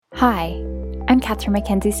Hi, I'm Catherine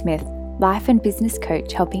Mackenzie Smith, life and business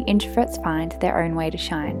coach helping introverts find their own way to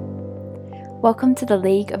shine. Welcome to the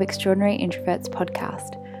League of Extraordinary Introverts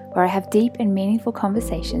podcast, where I have deep and meaningful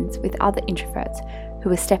conversations with other introverts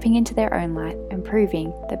who are stepping into their own light and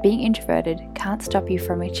proving that being introverted can't stop you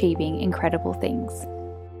from achieving incredible things.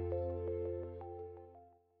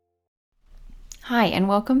 Hi, and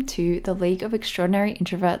welcome to the League of Extraordinary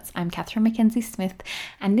Introverts. I'm Catherine Mackenzie Smith,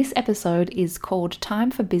 and this episode is called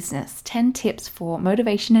Time for Business, 10 Tips for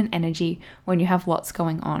Motivation and Energy When You Have Lots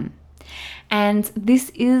Going On. And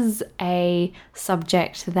this is a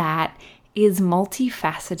subject that is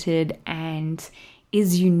multifaceted and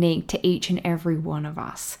is unique to each and every one of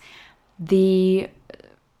us. The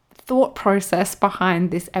thought process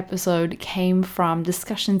behind this episode came from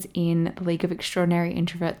discussions in the League of Extraordinary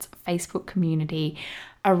Introverts Facebook community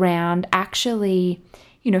around actually,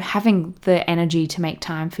 having the energy to make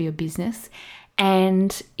time for your business.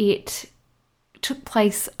 And it took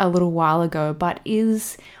place a little while ago, but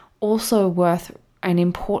is also worth and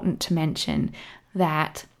important to mention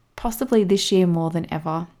that possibly this year more than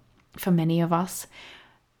ever for many of us,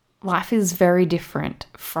 life is very different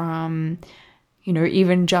from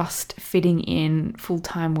even just fitting in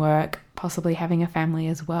full-time work, possibly having a family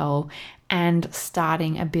as well, and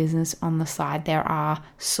starting a business on the side. There are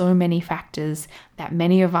so many factors that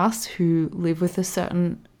many of us who live with a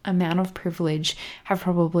certain amount of privilege have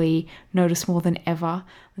probably noticed more than ever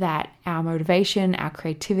that our motivation, our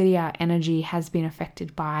creativity, our energy has been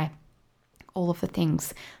affected by all of the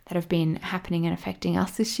things that have been happening and affecting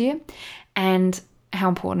us this year. And how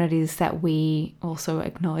important it is that we also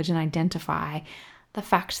acknowledge and identify the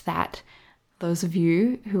fact that those of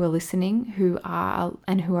you who are listening, who are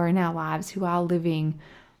in our lives, who are living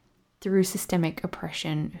through systemic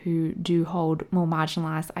oppression, who do hold more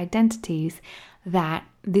marginalized identities, that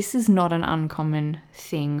this is not an uncommon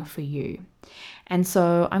thing for you. And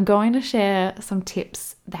so I'm going to share some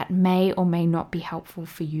tips that may or may not be helpful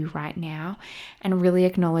for you right now, and really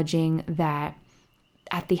acknowledging that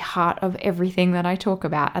at the heart of everything that I talk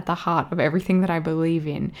about, at the heart of everything that I believe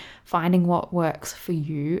in, finding what works for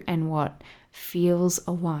you and what feels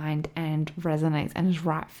aligned and resonates and is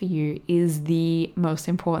right for you is the most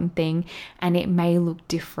important thing. And it may look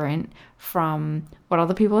different from what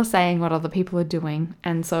other people are saying, what other people are doing.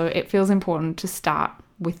 And so it feels important to start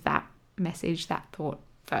with that message, that thought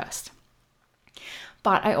first.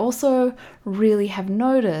 But I also really have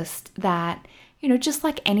noticed that just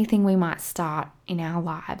like anything we might start in our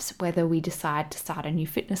lives, whether we decide to start a new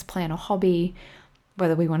fitness plan or hobby,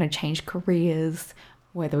 whether we want to change careers,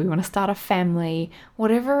 whether we want to start a family,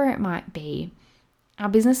 whatever it might be, our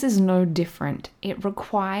business is no different. It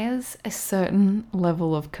requires a certain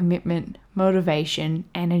level of commitment, motivation,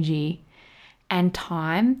 energy, and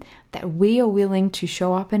time that we are willing to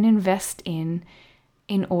show up and invest in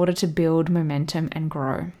order to build momentum and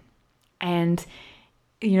grow. And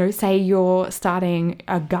say you're starting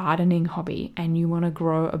a gardening hobby and you want to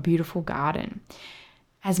grow a beautiful garden.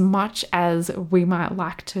 As much as we might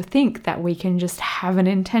like to think that we can just have an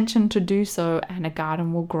intention to do so and a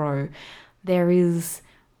garden will grow, there is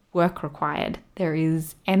work required, there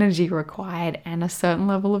is energy required, and a certain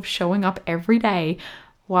level of showing up every day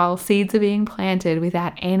while seeds are being planted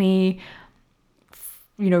without any,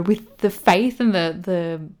 with the faith and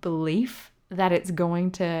the belief that it's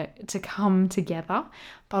going to come together,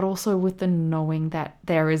 but also with the knowing that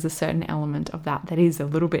there is a certain element of that is a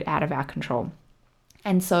little bit out of our control.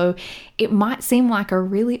 And so it might seem like a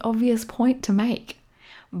really obvious point to make,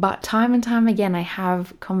 but time and time again, I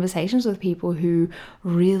have conversations with people who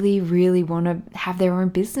really, really want to have their own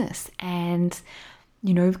business and,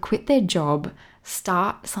 quit their job,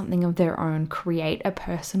 start something of their own, create a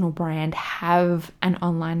personal brand, have an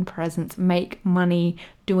online presence, make money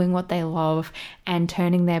doing what they love and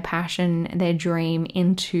turning their passion, their dream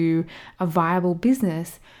into a viable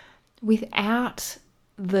business without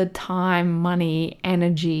the time, money,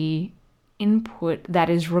 energy, input that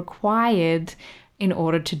is required in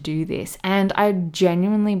order to do this. And I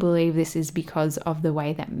genuinely believe this is because of the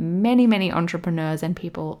way that many, many entrepreneurs and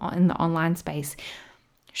people in the online space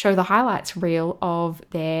show the highlights reel of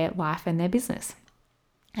their life and their business.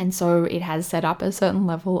 And so it has set up a certain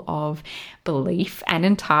level of belief and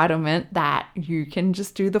entitlement that you can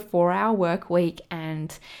just do the 4-hour work week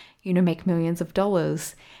and, make millions of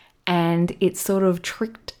dollars. And it's sort of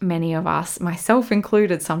tricked many of us, myself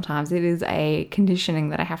included sometimes. It is a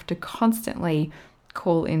conditioning that I have to constantly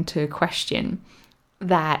call into question,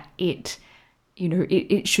 that it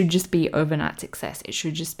should just be overnight success. It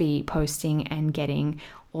should just be posting and getting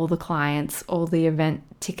all the clients, all the event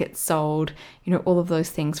tickets sold, all of those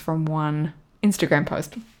things from one Instagram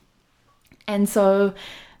post. And so,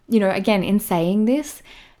 again, in saying this,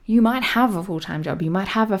 you might have a full-time job, you might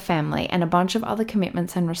have a family and a bunch of other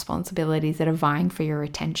commitments and responsibilities that are vying for your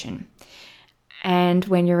attention. And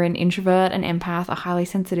when you're an introvert, an empath, a highly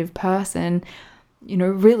sensitive person,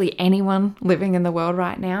 really anyone living in the world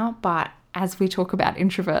right now, but as we talk about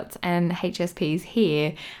introverts and HSPs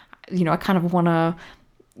here, I kind of want to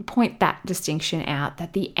point that distinction out,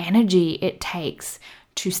 that the energy it takes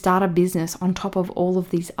to start a business on top of all of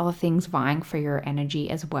these other things vying for your energy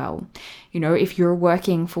as well. If you're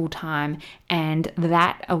working full time and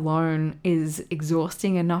that alone is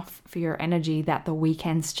exhausting enough for your energy that the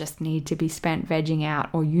weekends just need to be spent vegging out,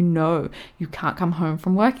 or you can't come home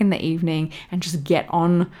from work in the evening and just get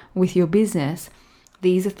on with your business,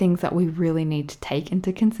 these are things that we really need to take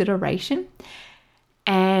into consideration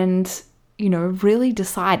and, really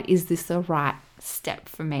decide, is this the right step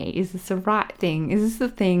for me? Is this the right thing? Is this the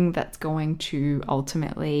thing that's going to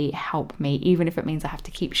ultimately help me, even if it means I have to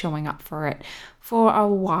keep showing up for it for a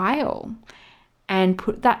while, and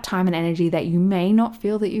put that time and energy that you may not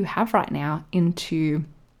feel that you have right now into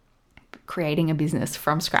creating a business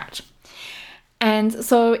from scratch. And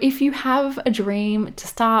so if you have a dream to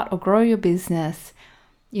start or grow your business,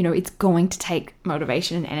 it's going to take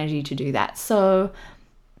motivation and energy to do that. So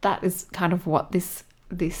that is kind of what this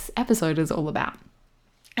episode is all about.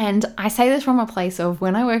 And I say this from a place of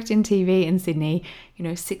when I worked in TV in Sydney,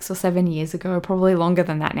 6 or 7 years ago, probably longer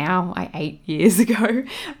than that now, 8 years ago,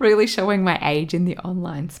 really showing my age in the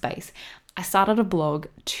online space. I started a blog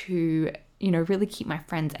to, really keep my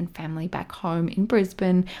friends and family back home in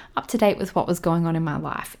Brisbane up to date with what was going on in my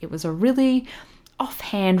life. It was a really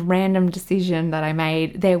offhand, random decision that I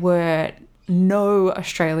made. There were no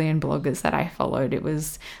Australian bloggers that I followed. It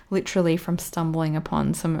was literally from stumbling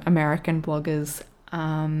upon some American bloggers.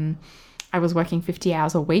 I was working 50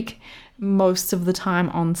 hours a week, most of the time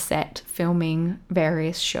on set, filming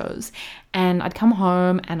various shows. And I'd come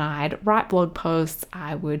home and I'd write blog posts,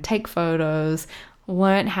 I would take photos,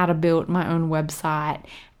 learn how to build my own website,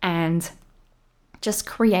 and just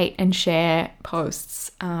create and share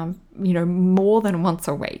posts, more than once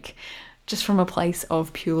a week, just from a place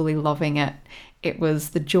of purely loving it. It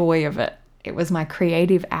was the joy of it. It was my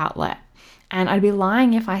creative outlet. And I'd be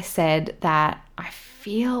lying if I said that I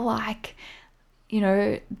feel like,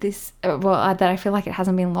 that I feel like it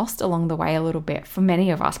hasn't been lost along the way a little bit for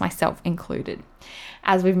many of us, myself included,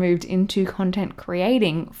 as we've moved into content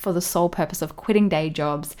creating for the sole purpose of quitting day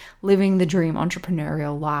jobs, living the dream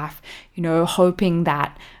entrepreneurial life, hoping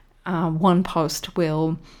that one post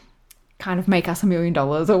will kind of make us $1 million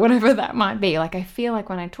or whatever that might be. Like, I feel like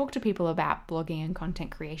when I talk to people about blogging and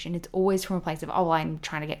content creation, it's always from a place of, I'm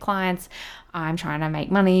trying to get clients, I'm trying to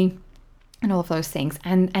make money, and all of those things.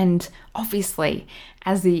 And obviously,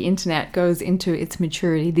 as the internet goes into its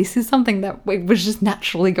maturity, this is something that was just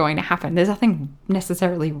naturally going to happen. There's nothing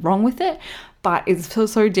necessarily wrong with it, but it's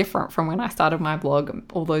so different from when I started my blog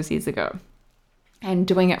all those years ago. And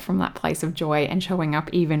doing it from that place of joy and showing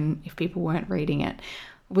up even if people weren't reading it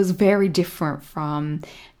was very different from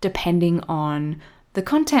depending on the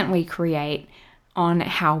content we create on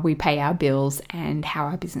how we pay our bills and how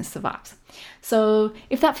our business survives. So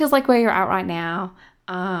if that feels like where you're at right now,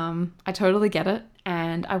 I totally get it.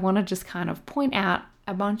 And I want to just kind of point out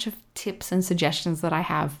a bunch of tips and suggestions that I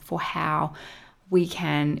have for how we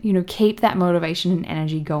can, keep that motivation and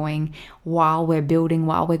energy going while we're building,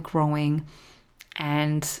 while we're growing,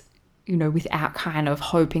 and without kind of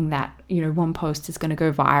hoping that, one post is going to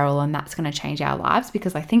go viral and that's going to change our lives,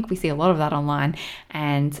 because I think we see a lot of that online,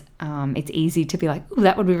 and it's easy to be like, oh,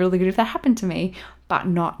 that would be really good if that happened to me, but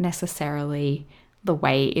not necessarily the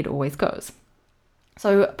way it always goes.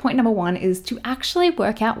 So point number 1 is to actually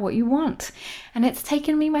work out what you want. And it's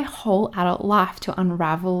taken me my whole adult life to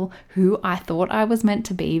unravel who I thought I was meant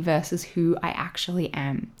to be versus who I actually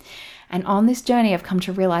am. And on this journey, I've come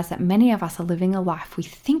to realize that many of us are living a life we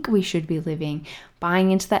think we should be living,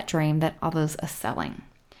 buying into that dream that others are selling.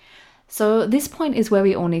 So this point is where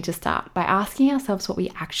we all need to start, by asking ourselves what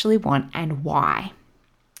we actually want and why.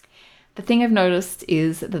 The thing I've noticed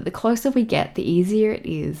is that the closer we get, the easier it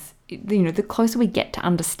is. The closer we get to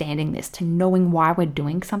understanding this, to knowing why we're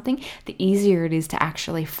doing something, the easier it is to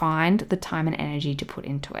actually find the time and energy to put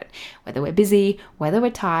into it. Whether we're busy, whether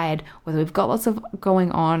we're tired, whether we've got lots of going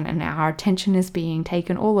on and our attention is being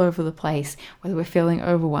taken all over the place, whether we're feeling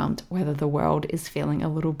overwhelmed, whether the world is feeling a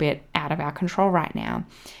little bit out of our control right now.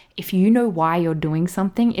 If you know why you're doing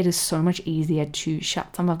something, it is so much easier to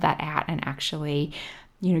shut some of that out and actually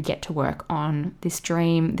get to work on this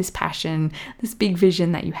dream, this passion, this big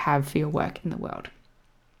vision that you have for your work in the world.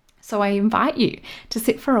 So I invite you to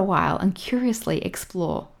sit for a while and curiously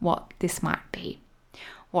explore what this might be.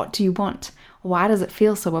 What do you want? Why does it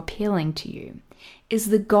feel so appealing to you? Is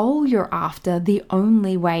the goal you're after the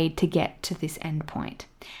only way to get to this endpoint?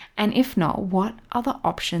 And if not, what other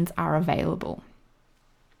options are available?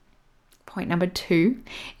 Point number 2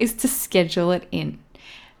 is to schedule it in,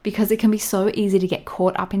 because it can be so easy to get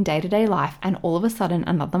caught up in day-to-day life and all of a sudden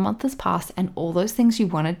another month has passed and all those things you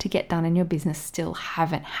wanted to get done in your business still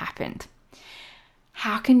haven't happened.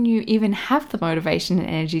 How can you even have the motivation and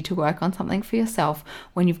energy to work on something for yourself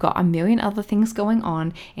when you've got a million other things going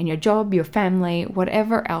on in your job, your family,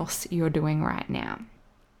 whatever else you're doing right now?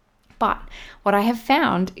 But what I have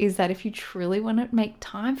found is that if you truly want to make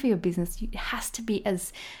time for your business, it has to be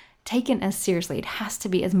taken as seriously. It has to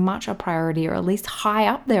be as much a priority, or at least high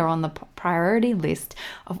up there on the priority list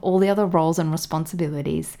of all the other roles and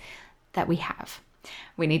responsibilities that we have.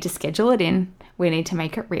 We need to schedule it in. We need to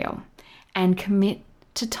make it real and commit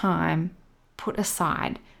to time put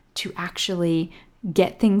aside to actually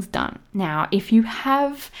get things done. Now, if you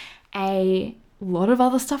have a lot of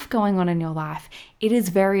other stuff going on in your life, it is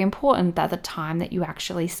very important that the time that you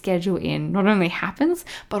actually schedule in not only happens,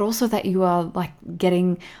 but also that you are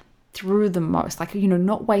getting through the most,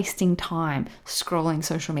 not wasting time scrolling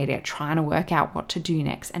social media, trying to work out what to do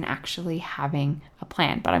next and actually having a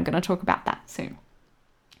plan. But I'm going to talk about that soon.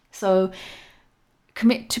 So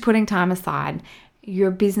commit to putting time aside.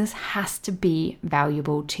 Your business has to be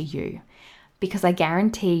valuable to you, because I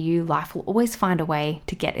guarantee you life will always find a way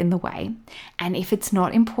to get in the way. And if it's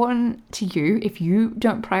not important to you, if you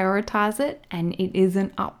don't prioritize it and it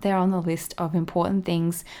isn't up there on the list of important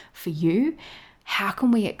things for you, how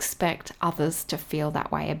can we expect others to feel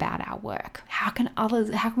that way about our work? How can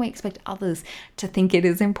we expect others to think it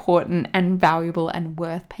is important and valuable and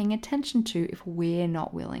worth paying attention to if we're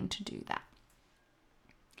not willing to do that?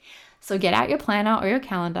 So get out your planner or your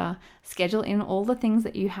calendar, schedule in all the things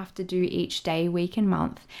that you have to do each day, week, and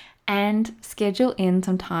month, and schedule in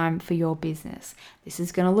some time for your business. This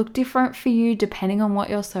is going to look different for you depending on what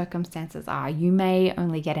your circumstances are. You may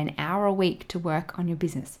only get an hour a week to work on your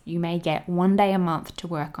business. You may get 1 day a month to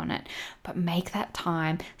work on it, but make that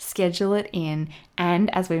time, schedule it in, and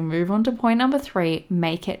as we move on to point number 3,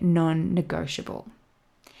 make it non-negotiable.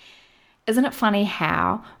 Isn't it funny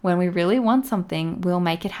how when we really want something, we'll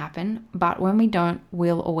make it happen, but when we don't,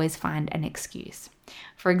 we'll always find an excuse.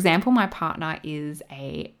 For example, my partner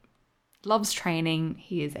loves training.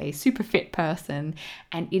 He is a super fit person,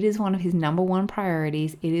 and it is one of his number one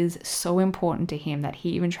priorities. It is so important to him that he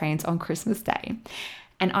even trains on Christmas Day,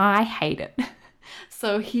 and I hate it.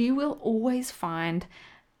 So he will always find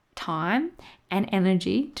time and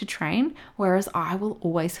energy to train, whereas I will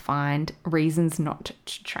always find reasons not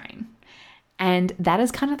to train. And that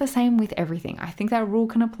is kind of the same with everything. I think that rule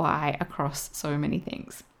can apply across so many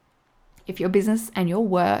things. If your business and your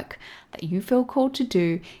work that you feel called to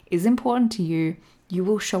do is important to you, you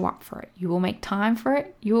will show up for it. You will make time for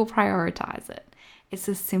it. You will prioritize it. It's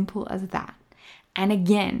as simple as that. And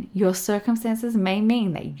again, your circumstances may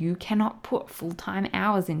mean that you cannot put full-time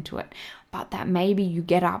hours into it, but that maybe you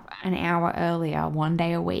get up an hour earlier 1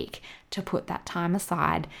 day a week to put that time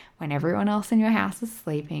aside when everyone else in your house is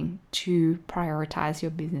sleeping to prioritize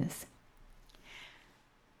your business.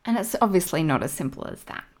 And it's obviously not as simple as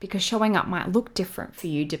that, because showing up might look different for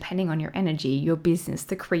you depending on your energy, your business,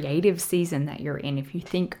 the creative season that you're in. If you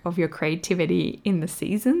think of your creativity in the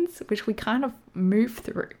seasons, which we kind of move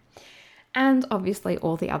through, and obviously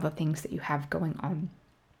all the other things that you have going on.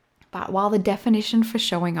 But while the definition for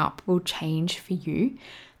showing up will change for you,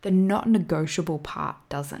 the not negotiable part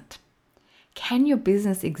doesn't. Can your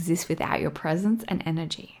business exist without your presence and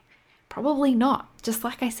energy? Probably not. Just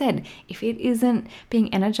like I said, if it isn't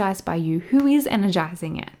being energized by you, who is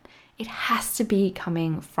energizing it? It has to be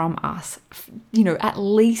coming from us, at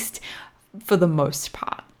least for the most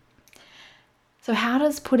part. So how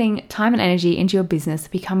does putting time and energy into your business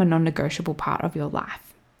become a non-negotiable part of your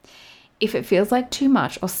life? If it feels like too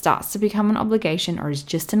much or starts to become an obligation or is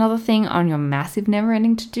just another thing on your massive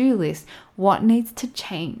never-ending to-do list, what needs to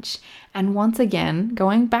change? And once again,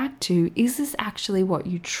 going back to, is this actually what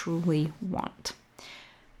you truly want?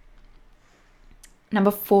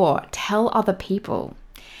 Number 4, tell other people.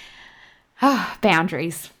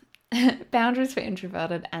 Boundaries. Boundaries for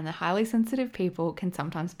introverted and the highly sensitive people can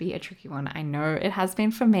sometimes be a tricky one. I know it has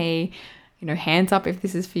been for me. Hands up if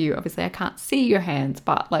this is for you. Obviously, I can't see your hands,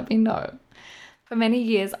 but let me know. For many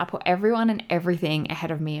years, I put everyone and everything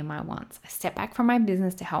ahead of me and my wants. I stepped back from my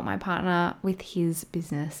business to help my partner with his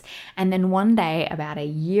business. And then one day, about a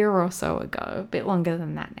year or so ago, a bit longer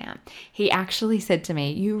than that now, he actually said to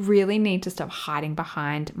me, "You really need to stop hiding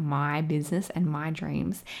behind my business and my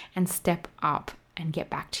dreams and step up and get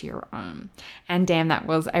back to your own." And damn, that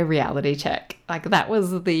was a reality check. Like, that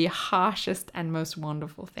was the harshest and most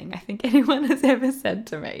wonderful thing I think anyone has ever said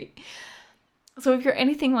to me. So if you're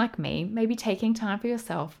anything like me, maybe taking time for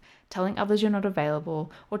yourself, telling others you're not available,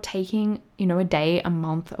 or taking, a day, a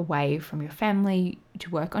month away from your family to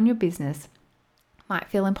work on your business might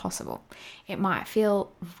feel impossible. It might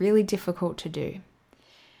feel really difficult to do.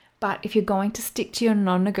 But if you're going to stick to your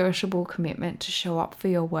non-negotiable commitment to show up for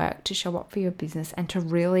your work, to show up for your business, and to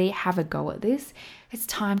really have a go at this, it's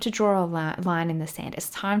time to draw a line in the sand.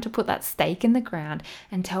 It's time to put that stake in the ground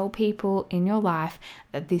and tell people in your life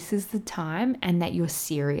that this is the time and that you're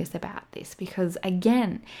serious about this. Because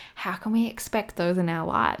again, how can we expect those in our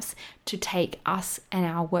lives to take us and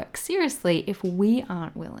our work seriously if we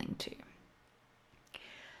aren't willing to?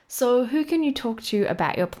 So who can you talk to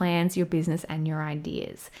about your plans, your business, and your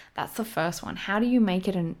ideas? That's the first one. How do you make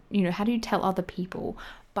it, and how do you tell other people?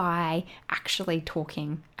 By actually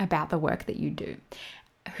talking about the work that you do.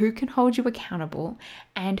 Who can hold you accountable,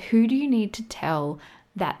 and who do you need to tell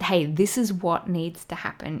that, hey, this is what needs to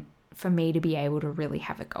happen for me to be able to really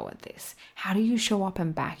have a go at this? How do you show up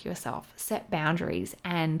and back yourself, set boundaries,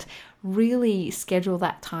 and really schedule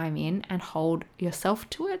that time in and hold yourself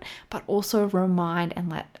to it, but also remind and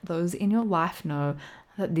let those in your life know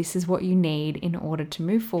that this is what you need in order to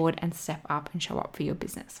move forward and step up and show up for your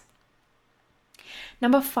business.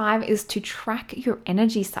 Number 5 is to track your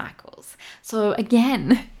energy cycles. So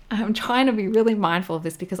again, I'm trying to be really mindful of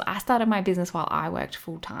this because I started my business while I worked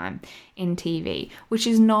full-time in TV, which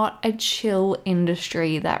is not a chill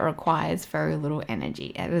industry that requires very little energy.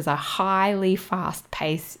 It is a highly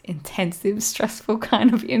fast-paced, intensive, stressful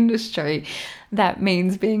kind of industry that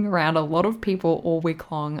means being around a lot of people all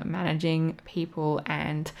week long, managing people,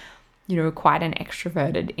 and quite an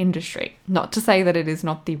extroverted industry. Not to say that it is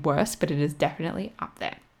not the worst, but it is definitely up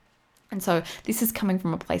there. And so this is coming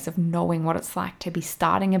from a place of knowing what it's like to be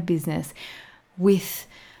starting a business with,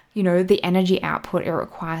 the energy output it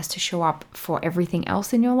requires to show up for everything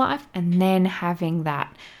else in your life. And then having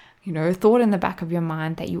that, thought in the back of your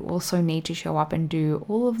mind that you also need to show up and do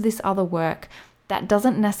all of this other work that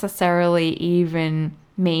doesn't necessarily even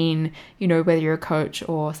mean, whether you're a coach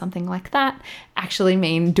or something like that, actually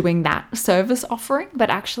mean doing that service offering, but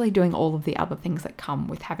actually doing all of the other things that come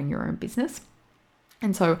with having your own business.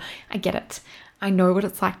 And so I get it. I know what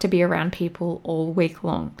it's like to be around people all week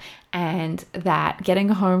long, and that getting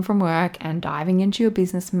home from work and diving into your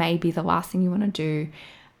business may be the last thing you want to do.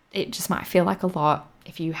 It just might feel like a lot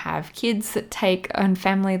if you have kids and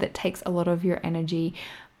family that takes a lot of your energy,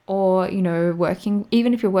 or, working,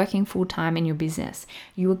 even if you're working full time in your business,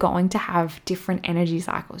 you are going to have different energy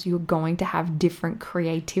cycles. You're going to have different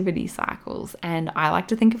creativity cycles. And I like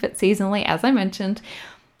to think of it seasonally, as I mentioned.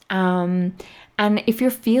 And if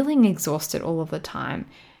you're feeling exhausted all of the time,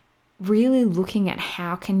 really looking at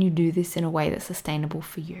how can you do this in a way that's sustainable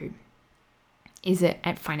for you. Is it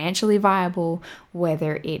financially viable?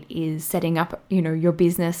 Whether it is setting up, your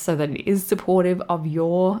business so that it is supportive of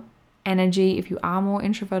your energy, if you are more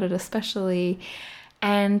introverted especially,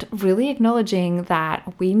 and really acknowledging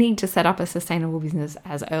that we need to set up a sustainable business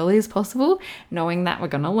as early as possible, knowing that we're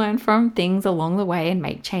going to learn from things along the way and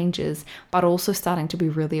make changes, but also starting to be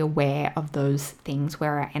really aware of those things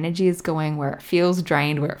where our energy is going, where it feels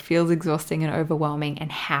drained, where it feels exhausting and overwhelming,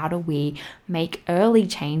 and how do we make early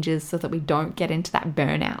changes so that we don't get into that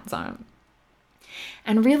burnout zone.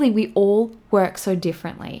 And really, we all work so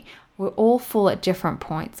differently. We're all full at different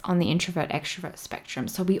points on the introvert-extrovert spectrum.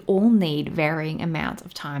 So we all need varying amounts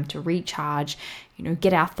of time to recharge,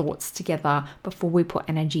 get our thoughts together before we put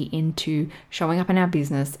energy into showing up in our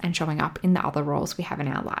business and showing up in the other roles we have in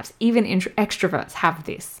our lives. Even extroverts have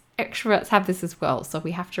this. Extroverts have this as well. So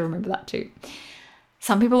we have to remember that too.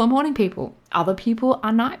 Some people are morning people. Other people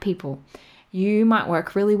are night people. You might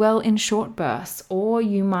work really well in short bursts, or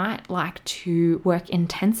you might like to work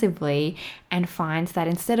intensively and find that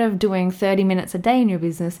instead of doing 30 minutes a day in your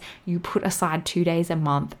business, you put aside 2 days a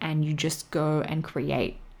month and you just go and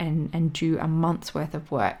create and do a month's worth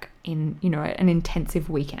of work in, an intensive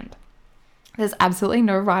weekend. There's absolutely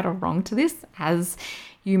no right or wrong to this. As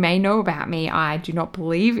you may know about me, I do not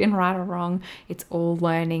believe in right or wrong. It's all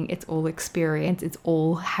learning, it's all experience, it's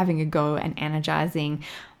all having a go and energizing,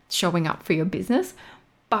 showing up for your business,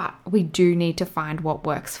 but we do need to find what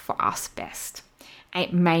works for us best.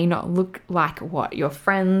 It may not look like what your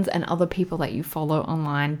friends and other people that you follow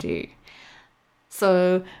online do.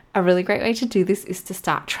 So a really great way to do this is to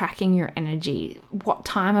start tracking your energy. What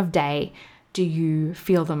time of day do you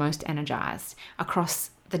feel the most energized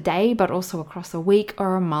across the day, but also across a week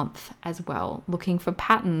or a month as well? Looking for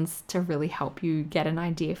patterns to really help you get an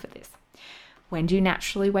idea for this. When do you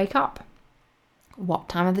naturally wake up? What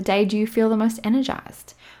time of the day do you feel the most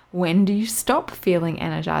energized? When do you stop feeling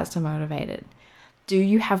energized or motivated? Do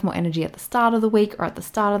you have more energy at the start of the week or at the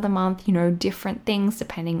start of the month? Different things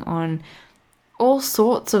depending on all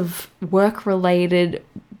sorts of work-related,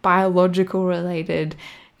 biological-related,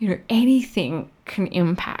 anything can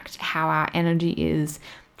impact how our energy is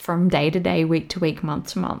from day to day, week to week,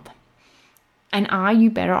 month to month. And are you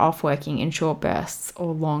better off working in short bursts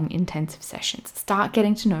or long, intensive sessions? Start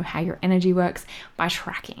getting to know how your energy works by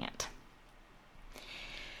tracking it.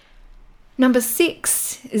 Number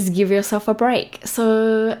 6 is give yourself a break.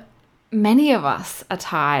 So many of us are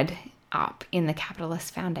tied up in the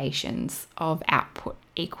capitalist foundations of output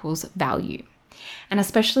equals value. And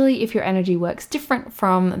especially if your energy works different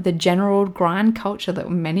from the general grind culture that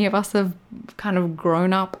many of us have kind of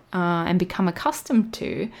grown up and become accustomed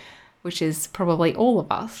to, which is probably all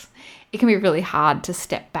of us, it can be really hard to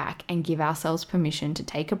step back and give ourselves permission to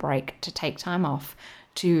take a break, to take time off,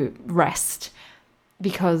 to rest,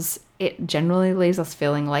 because it generally leaves us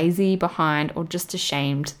feeling lazy, behind, or just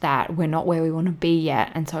ashamed that we're not where we want to be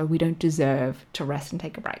yet, and so we don't deserve to rest and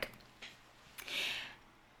take a break.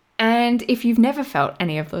 And if you've never felt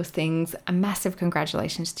any of those things, a massive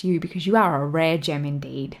congratulations to you, because you are a rare gem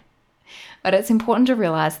indeed. But it's important to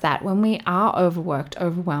realize that when we are overworked,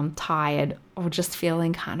 overwhelmed, tired, or just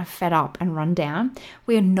feeling kind of fed up and run down,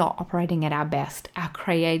 we are not operating at our best. Our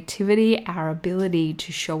creativity, our ability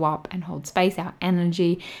to show up and hold space, our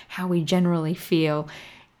energy, how we generally feel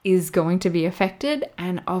is going to be affected.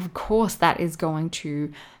 And of course, that is going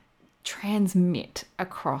to transmit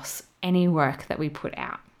across any work that we put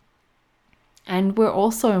out. And we're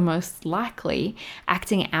also most likely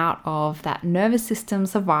acting out of that nervous system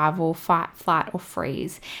survival, fight, flight, or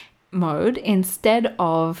freeze mode instead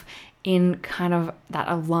of in kind of that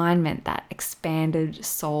alignment, that expanded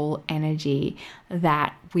soul energy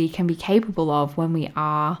that we can be capable of when we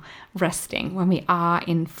are resting, when we are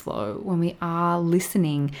in flow, when we are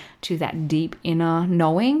listening to that deep inner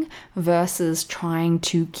knowing versus trying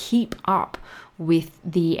to keep up with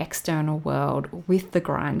the external world, with the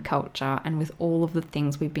grind culture, and with all of the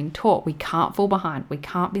things we've been taught. We can't fall behind. We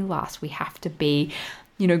can't be last. We have to be,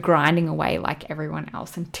 grinding away like everyone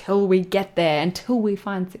else until we get there, until we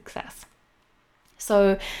find success.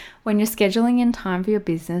 So when you're scheduling in time for your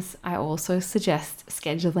business, I also suggest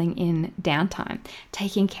scheduling in downtime,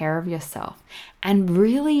 taking care of yourself, and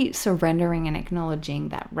really surrendering and acknowledging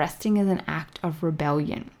that resting is an act of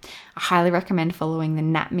rebellion. I highly recommend following the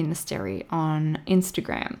Nat Ministry on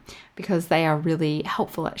Instagram because they are really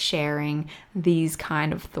helpful at sharing these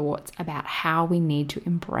kind of thoughts about how we need to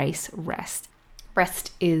embrace rest.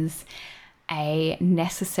 Rest is a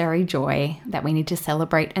necessary joy that we need to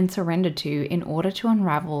celebrate and surrender to in order to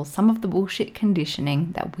unravel some of the bullshit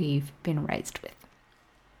conditioning that we've been raised with.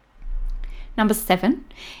 Number 7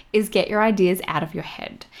 is get your ideas out of your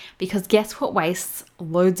head, because guess what wastes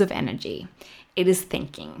loads of energy? It is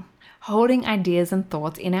thinking. Holding ideas and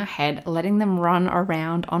thoughts in our head, letting them run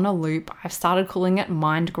around on a loop. I've started calling it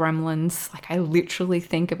mind gremlins. Like I literally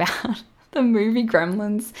think about the movie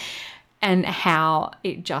Gremlins and how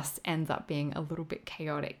it just ends up being a little bit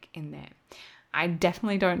chaotic in there. I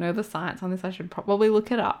definitely don't know the science on this. I should probably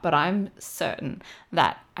look it up, but I'm certain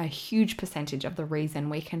that a huge percentage of the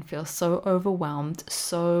reason we can feel so overwhelmed,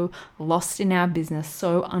 so lost in our business,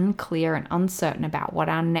 so unclear and uncertain about what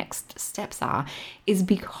our next steps are is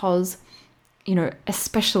because,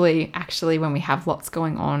 especially actually when we have lots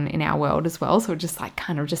going on in our world as well. So it just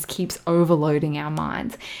just keeps overloading our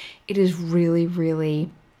minds. It is really,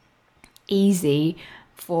 really easy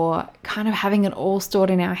for kind of having it all stored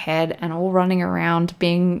in our head and all running around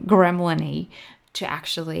being gremlin-y to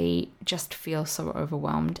actually just feel so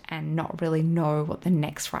overwhelmed and not really know what the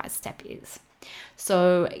next right step is.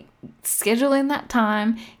 So schedule in that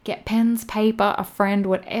time, get pens, paper, a friend,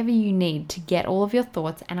 whatever you need to get all of your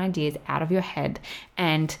thoughts and ideas out of your head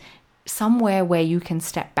and somewhere where you can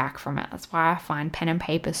step back from it. That's why I find pen and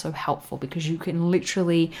paper so helpful, because you can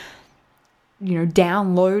literally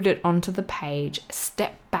download it onto the page,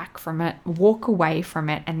 step back from it, walk away from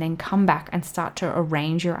it, and then come back and start to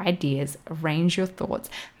arrange your ideas, arrange your thoughts,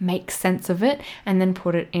 make sense of it, and then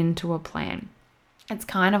put it into a plan. It's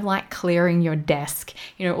kind of like clearing your desk,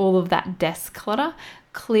 all of that desk clutter.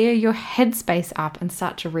 clear your headspace up and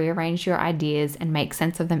start to rearrange your ideas and make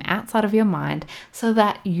sense of them outside of your mind so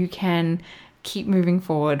that you can keep moving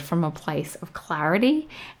forward from a place of clarity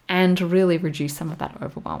and really reduce some of that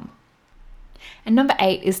overwhelm. And number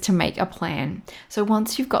 8 is to make a plan. So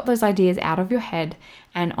once you've got those ideas out of your head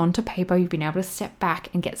and onto paper, you've been able to step back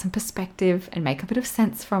and get some perspective and make a bit of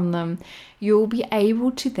sense from them, you'll be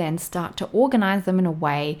able to then start to organize them in a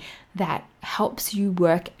way that helps you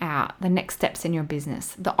work out the next steps in your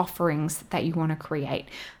business, the offerings that you want to create,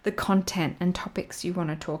 the content and topics you want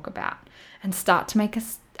to talk about, and start to make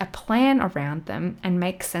a plan around them and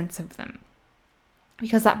make sense of them.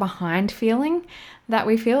 Because that behind feeling that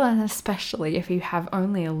we feel, and especially if you have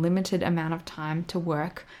only a limited amount of time to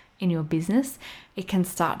work in your business, it can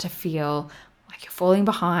start to feel like you're falling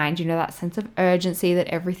behind, that sense of urgency that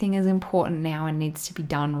everything is important now and needs to be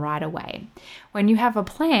done right away. When you have a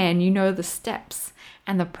plan, the steps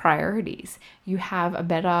and the priorities. You have a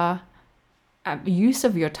better use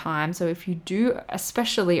of your time. So if you do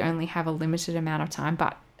especially only have a limited amount of time,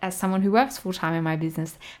 but as someone who works full-time in my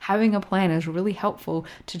business, having a plan is really helpful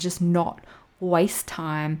to just not waste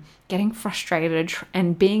time getting frustrated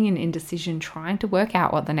and being in indecision, trying to work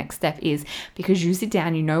out what the next step is, because you sit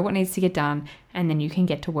down, you know what needs to get done, and then you can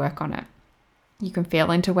get to work on it. You can feel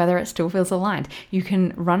into whether it still feels aligned. You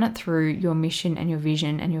can run it through your mission and your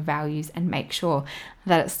vision and your values and make sure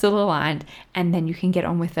that it's still aligned, and then you can get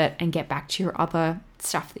on with it and get back to your other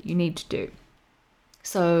stuff that you need to do.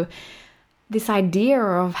 So this idea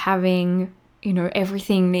of having,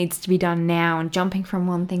 everything needs to be done now and jumping from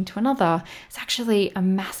one thing to another, it's actually a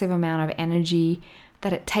massive amount of energy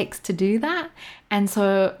that it takes to do that. And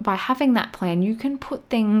so by having that plan, you can put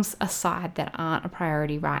things aside that aren't a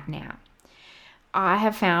priority right now. I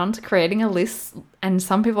have found creating a list, and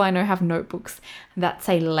some people I know have notebooks that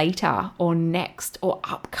say later or next or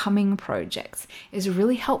upcoming projects, is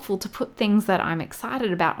really helpful to put things that I'm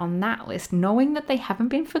excited about on that list, knowing that they haven't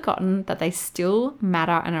been forgotten, that they still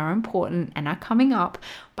matter and are important and are coming up,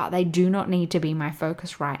 but they do not need to be my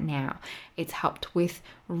focus right now. It's helped with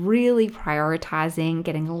really prioritizing,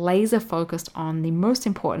 getting laser focused on the most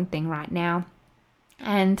important thing right now.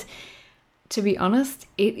 And to be honest,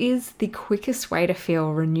 it is the quickest way to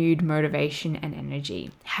feel renewed motivation and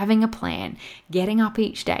energy. Having a plan, getting up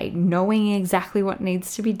each day, knowing exactly what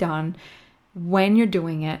needs to be done, when you're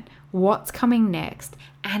doing it, what's coming next,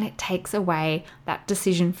 and it takes away that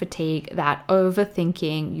decision fatigue, that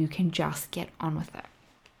overthinking. You can just get on with it.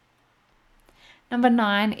 Number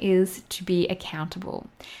 9 is to be accountable.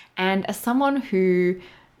 And as someone who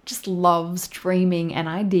just loves dreaming and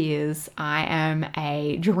ideas, I am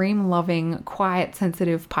a dream-loving, quiet,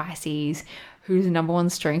 sensitive Pisces whose number 1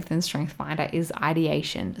 strength and strength finder is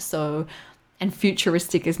ideation. And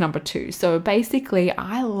futuristic is number 2. So basically,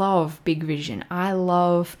 I love big vision. I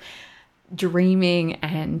love dreaming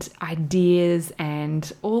and ideas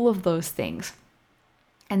and all of those things.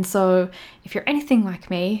 And so if you're anything like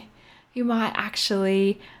me, you might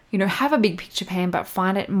actually have a big picture plan, but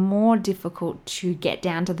find it more difficult to get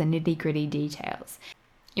down to the nitty-gritty details.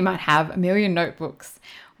 You might have a million notebooks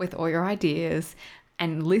with all your ideas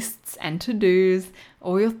and lists and to-dos,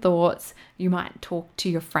 all your thoughts. You might talk to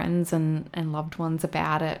your friends and loved ones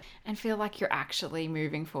about it and feel like you're actually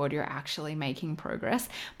moving forward, you're actually making progress.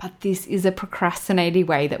 But this is a procrastinating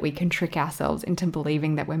way that we can trick ourselves into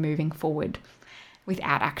believing that we're moving forward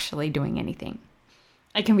without actually doing anything.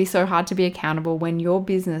 It can be so hard to be accountable when your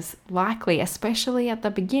business, likely, especially at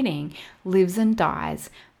the beginning, lives and dies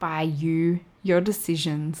by you, your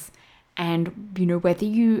decisions, and whether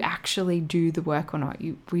you actually do the work or not.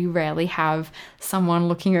 We rarely have someone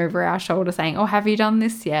looking over our shoulder saying, "Oh, have you done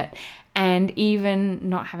this yet?" And even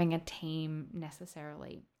not having a team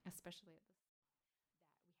necessarily, especially that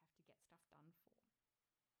we have to get stuff done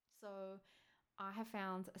for. So I have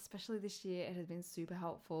found, especially this year, it has been super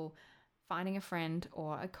helpful finding a friend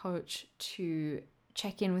or a coach to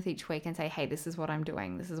check in with each week and say, "Hey, this is what I'm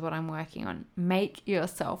doing. This is what I'm working on." Make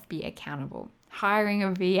yourself be accountable. Hiring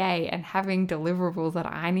a VA and having deliverables that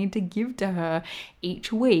I need to give to her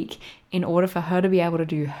each week in order for her to be able to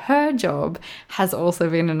do her job has also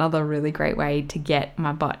been another really great way to get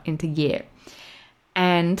my butt into gear.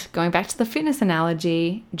 And going back to the fitness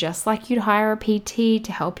analogy, just like you'd hire a PT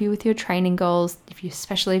to help you with your training goals,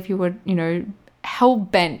 especially if you were, hell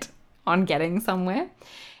bent on getting somewhere,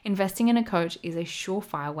 investing in a coach is a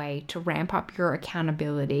surefire way to ramp up your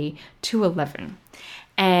accountability to 11.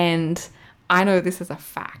 And I know this is a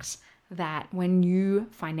fact, that when you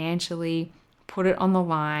financially put it on the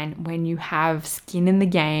line, when you have skin in the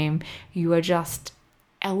game, you are just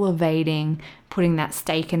elevating, putting that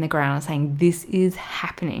stake in the ground and saying, this is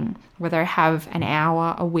happening. Whether I have an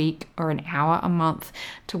hour a week or an hour a month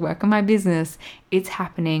to work on my business, it's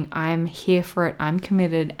happening. I'm here for it. I'm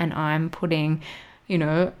committed, and I'm putting,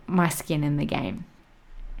 my skin in the game.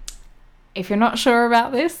 If you're not sure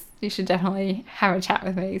about this, you should definitely have a chat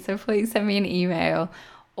with me. So please send me an email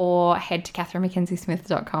or head to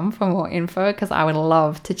catherinemackenziesmith.com for more info, because I would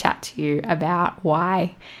love to chat to you about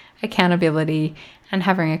why accountability and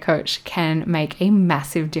having a coach can make a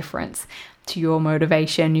massive difference to your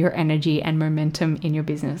motivation, your energy, and momentum in your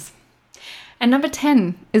business. And number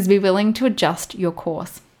 10 is be willing to adjust your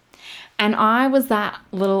course. And I was that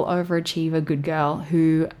little overachiever good girl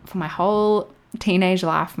who, for my whole teenage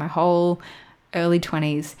life, my whole early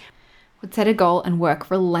 20s, would set a goal and work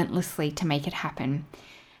relentlessly to make it happen,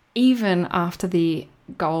 even after the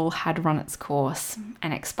goal had run its course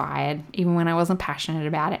and expired, even when I wasn't passionate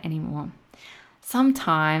about it anymore.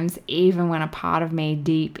 Sometimes even when a part of me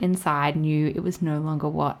deep inside knew it was no longer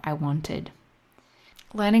what I wanted.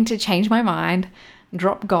 Learning to change my mind,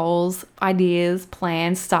 drop goals, ideas,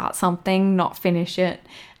 plans, start something, not finish it,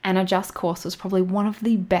 and adjust course was probably one of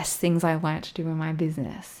the best things I learned to do in my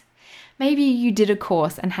business. Maybe you did a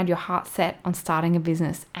course and had your heart set on starting a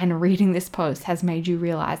business, and reading this post has made you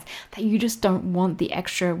realize that you just don't want the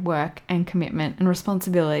extra work and commitment and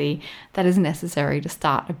responsibility that is necessary to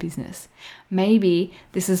start a business. Maybe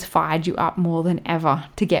this has fired you up more than ever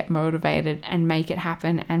to get motivated and make it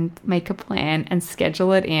happen and make a plan and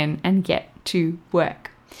schedule it in and get to work.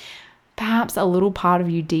 Perhaps a little part of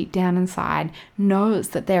you deep down inside knows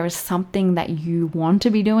that there is something that you want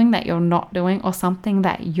to be doing that you're not doing, or something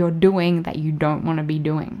that you're doing that you don't want to be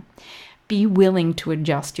doing. Be willing to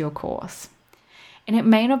adjust your course. And it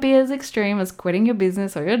may not be as extreme as quitting your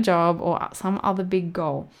business or your job or some other big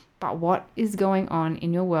goal, but what is going on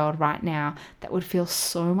in your world right now that would feel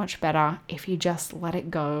so much better if you just let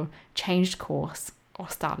it go, changed course, or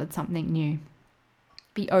started something new?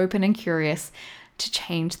 Be open and curious to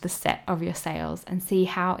change the set of your sails and see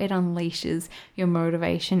how it unleashes your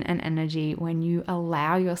motivation and energy when you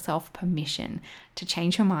allow yourself permission to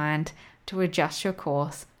change your mind, to adjust your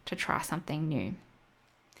course, to try something new.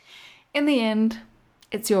 In the end,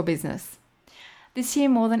 it's your business. This year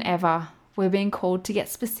more than ever, we're being called to get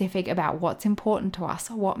specific about what's important to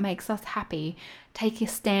us, what makes us happy, take a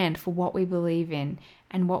stand for what we believe in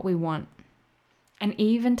and what we want, and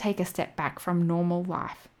even take a step back from normal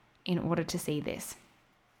life in order to see this.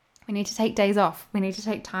 We need to take days off. We need to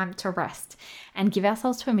take time to rest and give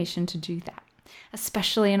ourselves permission to do that,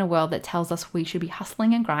 especially in a world that tells us we should be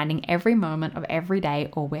hustling and grinding every moment of every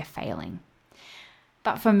day or we're failing.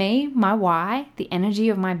 But for me, my why, the energy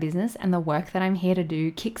of my business and the work that I'm here to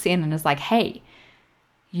do kicks in and is like, hey,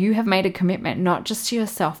 you have made a commitment not just to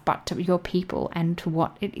yourself, but to your people and to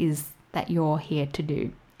what it is that you're here to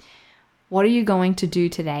do. What are you going to do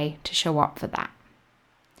today to show up for that?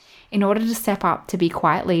 In order to step up to be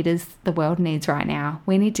quiet leaders the world needs right now,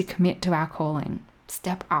 we need to commit to our calling,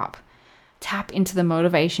 step up, tap into the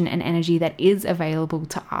motivation and energy that is available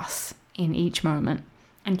to us in each moment,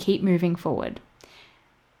 and keep moving forward.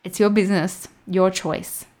 It's your business, your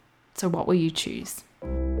choice. So what will you choose?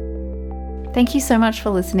 Thank you so much for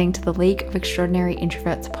listening to the League of Extraordinary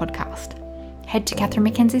Introverts podcast. Head to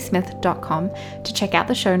catherinemackenziesmith.com to check out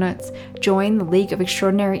the show notes, join the League of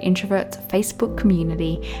Extraordinary Introverts Facebook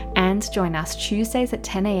community, and join us Tuesdays at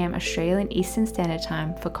 10 a.m. Australian Eastern Standard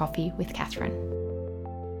Time for Coffee with Catherine.